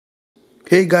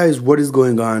Hey guys, what is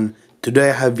going on? Today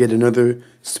I have yet another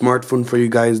smartphone for you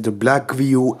guys, the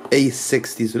Blackview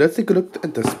A60. So let's take a look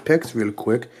at the specs real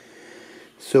quick.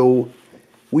 So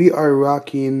we are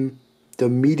rocking the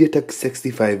MediaTek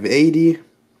 6580,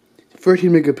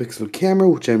 13 megapixel camera,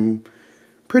 which I'm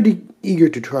pretty eager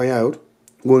to try out.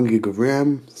 1 gig of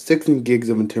RAM, 16 gigs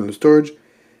of internal storage,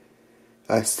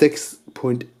 a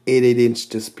 6.88-inch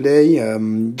display,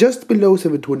 just below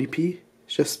 720p,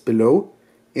 just below.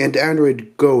 And the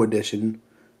Android Go edition,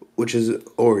 which is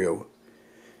Oreo.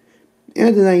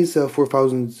 And a nice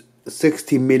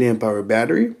 4060 milliamp hour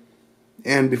battery.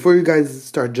 And before you guys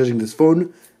start judging this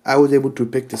phone, I was able to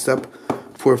pick this up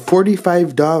for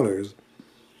 $45.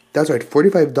 That's right,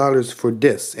 $45 for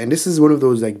this. And this is one of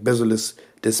those like bezel-less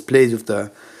displays with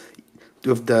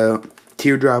the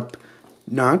teardrop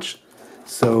notch.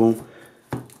 So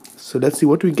let's see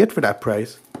what we get for that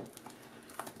price.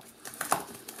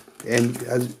 And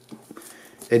as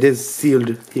it is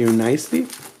sealed here nicely,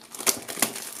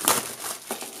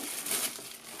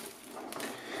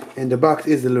 and the box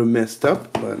is a little messed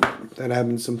up, but that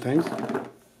happens sometimes.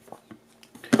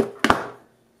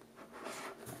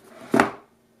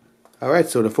 Alright,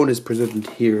 so the phone is presented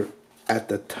here at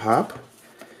the top,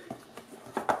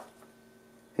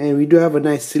 and we do have a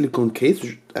nice silicone case,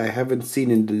 which I haven't seen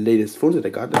in the latest phones that I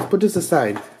got. Let's put this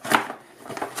aside.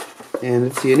 And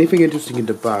let's see, anything interesting in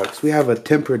the box. We have a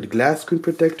tempered glass screen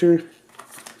protector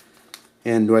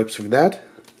and wipes for that.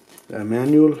 A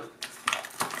manual.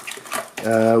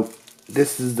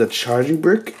 This is the charging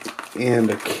brick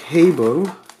and a cable.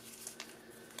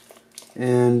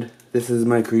 And this is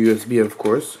micro USB, of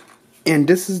course. And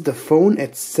this is the phone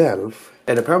itself.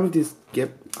 And the problem with this,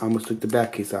 yep, I almost took the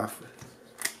back case off.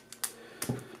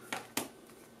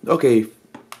 Okay.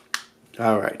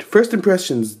 Alright, first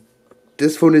impressions.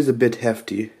 This phone is a bit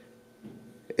hefty.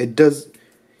 You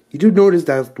do notice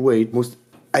that weight.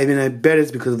 I bet it's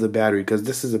because of the battery, because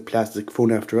this is a plastic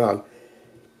phone after all.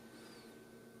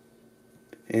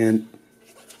 And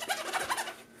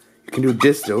you can do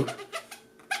this though.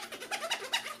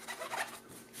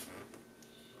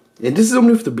 And this is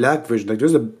only with the black version. Like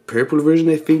there's a purple version,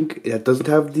 I think, that doesn't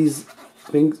have these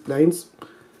lines.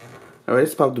 Alright,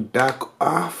 let's pop the back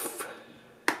off,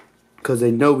 because I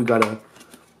know we gotta.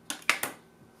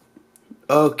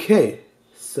 Okay,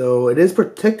 so it is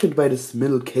protected by this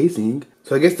middle casing.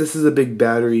 So I guess this is a big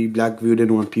battery. Blackview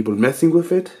didn't want people messing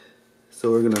with it,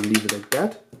 so we're gonna leave it like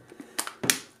that.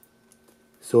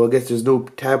 So I guess there's no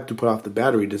tab to put off the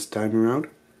battery this time around.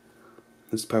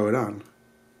 Let's power it on.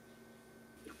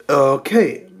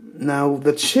 Okay, now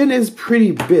the chin is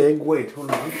pretty big. Wait,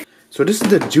 hold on. So this is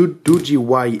the Doogee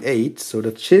Y8. So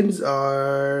the chins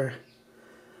are,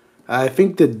 I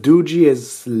think the Doogee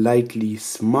is slightly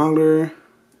smaller,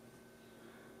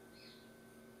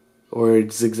 or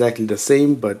it's exactly the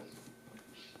same, but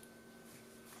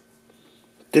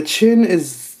the chin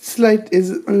is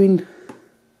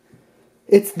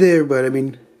it's there, but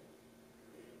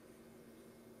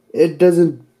it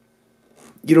doesn't,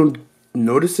 you don't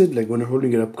notice it, like when you're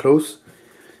holding it up close.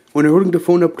 When you're holding the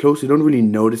phone up close, you don't really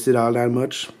notice it all that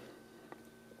much.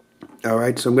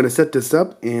 Alright, so I'm going to set this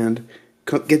up and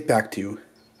get back to you.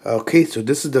 Okay, so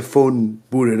this is the phone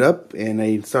booted up, and I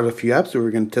installed a few apps that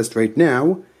we're going to test right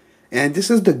now. And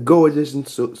this is the Go edition,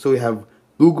 so we have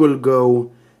Google Go,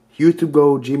 YouTube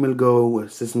Go, Gmail Go,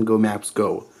 Assistant Go, Maps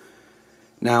Go.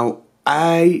 Now,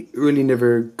 I really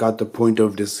never got the point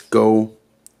of this Go,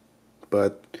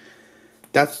 but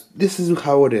this is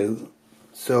how it is.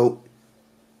 So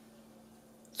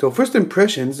first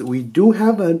impressions, we do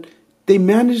have they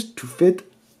managed to fit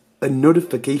a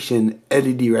notification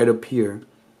LED right up here.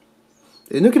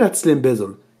 And look at that slim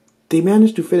bezel. They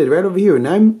managed to fit it right over here, and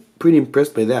I'm pretty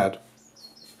impressed by that.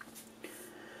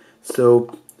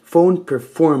 So, phone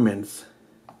performance.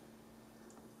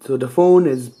 So the phone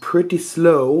is pretty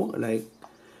slow. Like,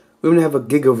 we only have a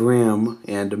gig of RAM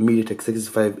and a MediaTek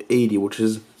 6580, which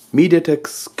is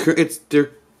MediaTek's. It's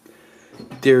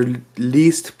their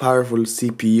least powerful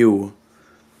CPU.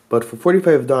 But for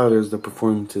 $45, the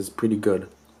performance is pretty good,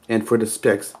 and for the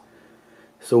specs.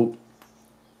 So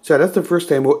that's the first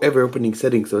time we're ever opening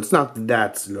settings, so it's not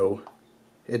that slow.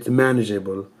 It's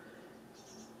manageable.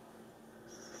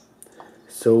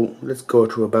 So let's go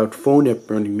to about phone app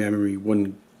running memory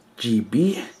 1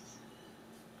 GB.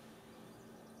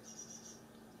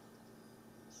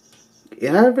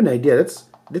 And I have an idea.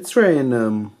 Let's try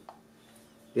and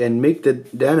make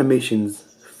the animations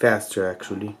faster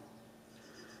actually.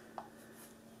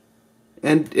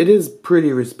 And it is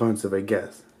pretty responsive, I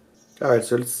guess. Alright,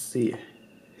 so let's see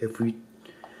if we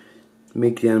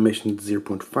make the animation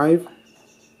 0.5.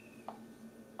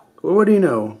 Well, what do you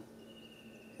know?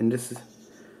 And this is...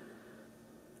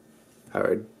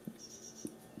 Alright,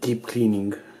 deep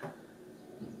cleaning.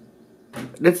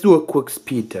 Let's do a quick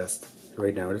speed test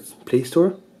right now. Let's Play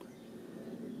Store.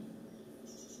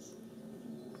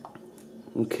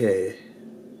 Okay.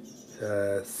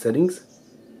 Settings.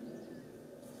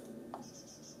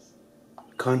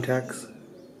 Contacts.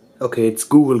 Okay, it's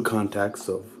Google Contacts,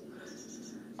 so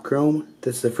Chrome.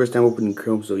 This is the first time opening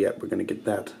Chrome, so yeah, we're gonna get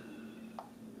that.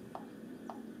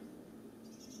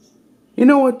 You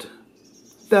know what?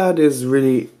 That is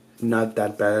really not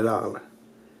that bad at all.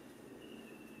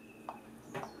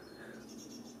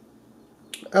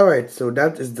 Alright, so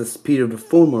that is the speed of the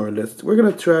phone more or less. We're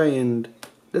gonna try and...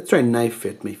 Let's try Knife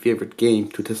Fit, my favorite game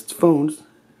to test phones.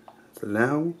 Let's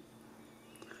allow.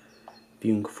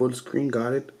 Viewing full screen,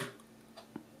 got it.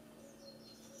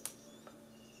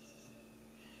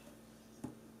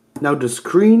 Now the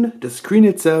screen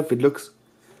itself, it looks...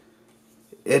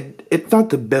 It's not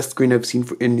the best screen I've seen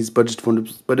in these budget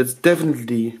phones, but it's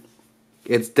definitely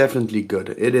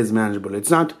good. It is manageable.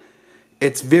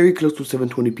 It's very close to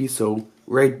 720p, so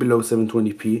right below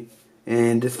 720p,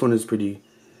 and this phone is pretty.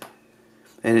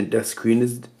 And the screen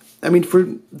is, I mean, for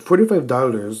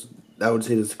 $45, I would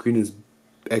say the screen is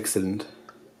excellent.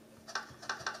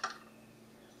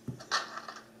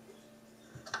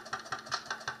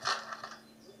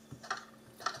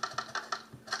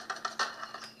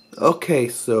 Okay,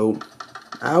 so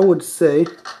I would say,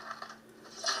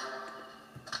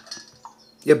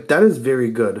 yep, that is very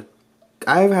good.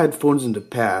 I've had phones in the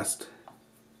past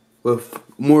with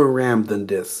more RAM than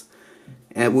this,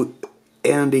 and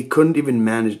they couldn't even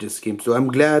manage this game. So I'm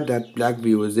glad that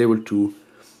Blackview was able to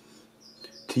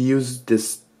use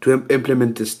this to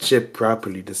implement this chip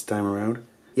properly this time around.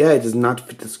 Yeah, it does not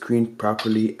fit the screen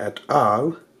properly at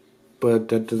all, but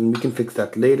that doesn't. We can fix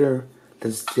that later.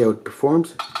 Let's see how it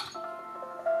performs.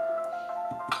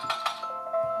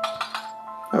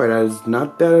 Alright, that is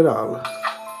not bad at all.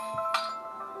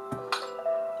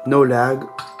 No lag.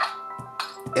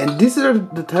 And these are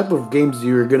the type of games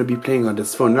you're going to be playing on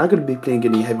this phone. You're not going to be playing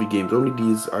any heavy games, only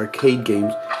these arcade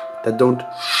games that don't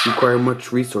require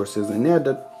much resources. And yeah,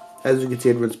 that, as you can see,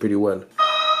 it runs pretty well.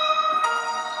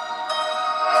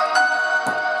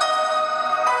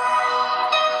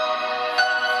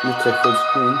 Let's try full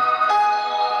screen.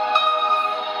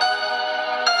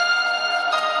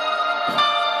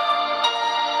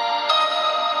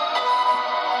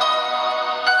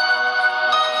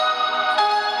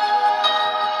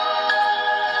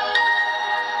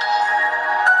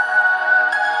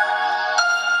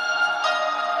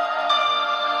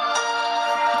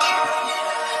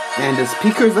 And the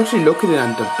speaker is actually located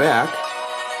on the back.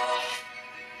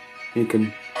 You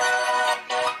can...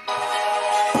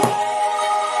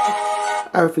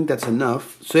 I think that's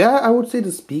enough. So yeah, I would say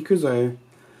the speaker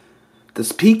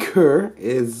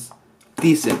is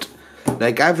decent.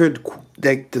 Like I've heard,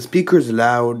 like the speaker is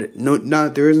loud. No,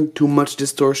 there isn't too much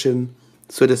distortion.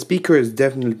 So the speaker is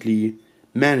definitely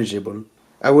manageable.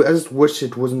 I just wish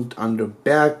it wasn't on the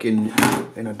back and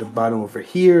at the bottom over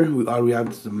here. All we have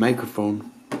is the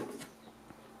microphone.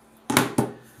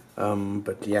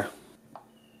 But yeah.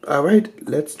 Alright,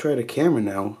 let's try the camera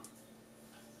now.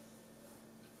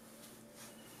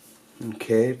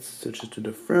 Okay, let's switch it to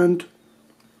the front.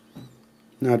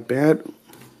 Not bad.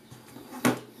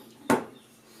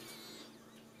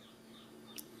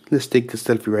 Let's take the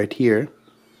selfie right here.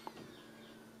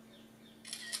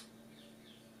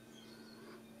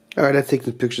 Alright, let's take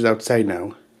some pictures outside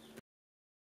now.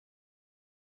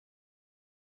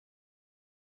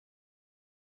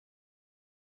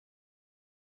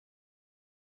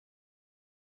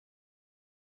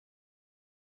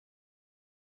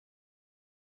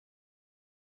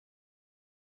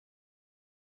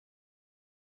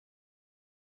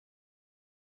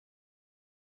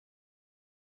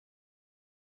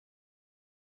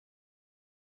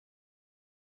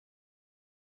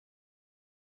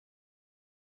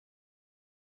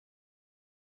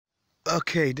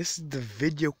 Okay, this is the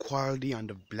video quality on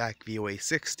the Blackview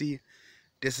A60.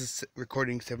 This is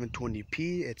recording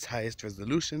 720p, its highest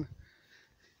resolution.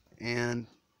 And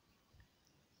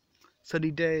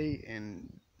sunny day,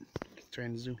 and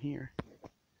trying to zoom here.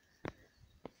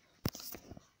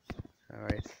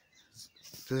 Alright,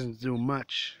 doesn't zoom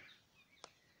much.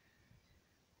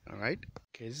 Alright,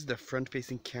 okay, this is the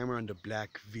front-facing camera on the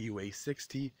Blackview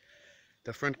A60.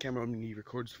 The front camera only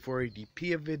records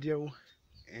 480p of video,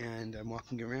 and I'm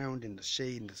walking around in the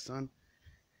shade in the sun.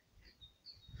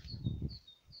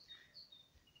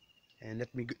 And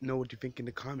let me know what you think in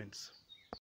the comments.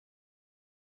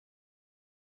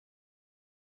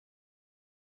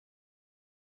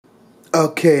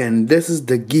 Okay, and this is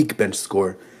the Geekbench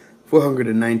score,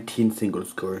 419 single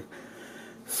score.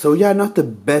 So yeah, not the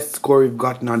best score we've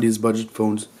gotten on these budget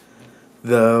phones.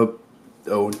 But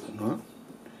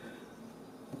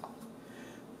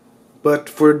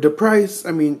for the price,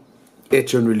 I mean, it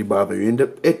shouldn't really bother you. And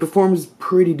it performs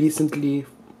pretty decently,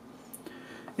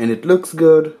 and it looks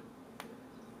good.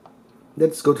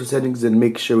 Let's go to settings and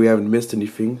make sure we haven't missed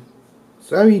anything.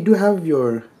 So you do have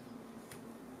your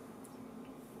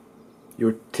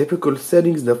typical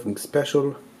settings, nothing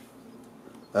special.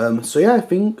 So yeah, I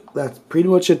think that's pretty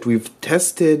much it. We've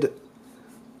tested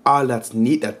all that's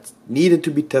needed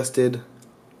to be tested.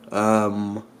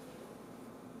 All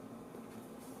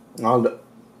the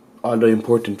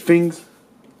important things.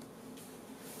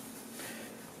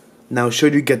 Now,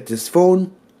 should you get this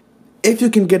phone, if you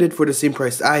can get it for the same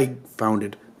price I found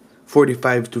it,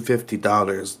 $45 to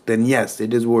 $50, then yes,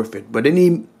 it is worth it. But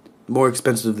any more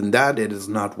expensive than that, it is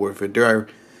not worth it. There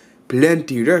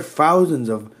are thousands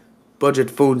of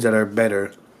budget phones that are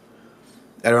better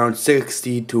at around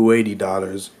 $60 to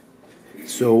 $80.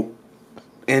 So,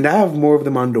 and I have more of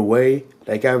them on the way.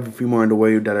 Like, I have a few more on the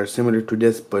way that are similar to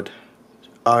this, but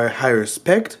are higher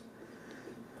spec.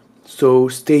 So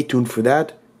stay tuned for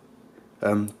that.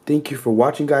 Thank you for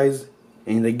watching, guys.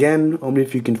 And again, only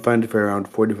if you can find it for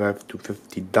around $45 to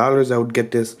 $50, I would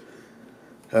get this.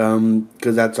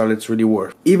 Because that's all it's really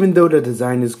worth. Even though the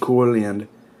design is cool and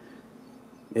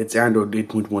it's Android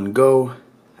 8.1 Go,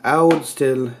 I would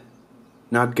still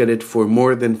not get it for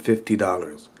more than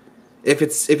 $50. If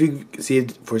you see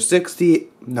it for $60,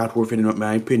 not worth it in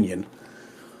my opinion.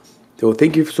 So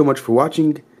thank you so much for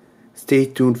watching. Stay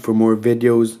tuned for more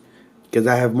videos, because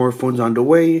I have more phones on the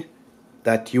way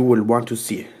that you will want to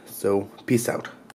see. So peace out.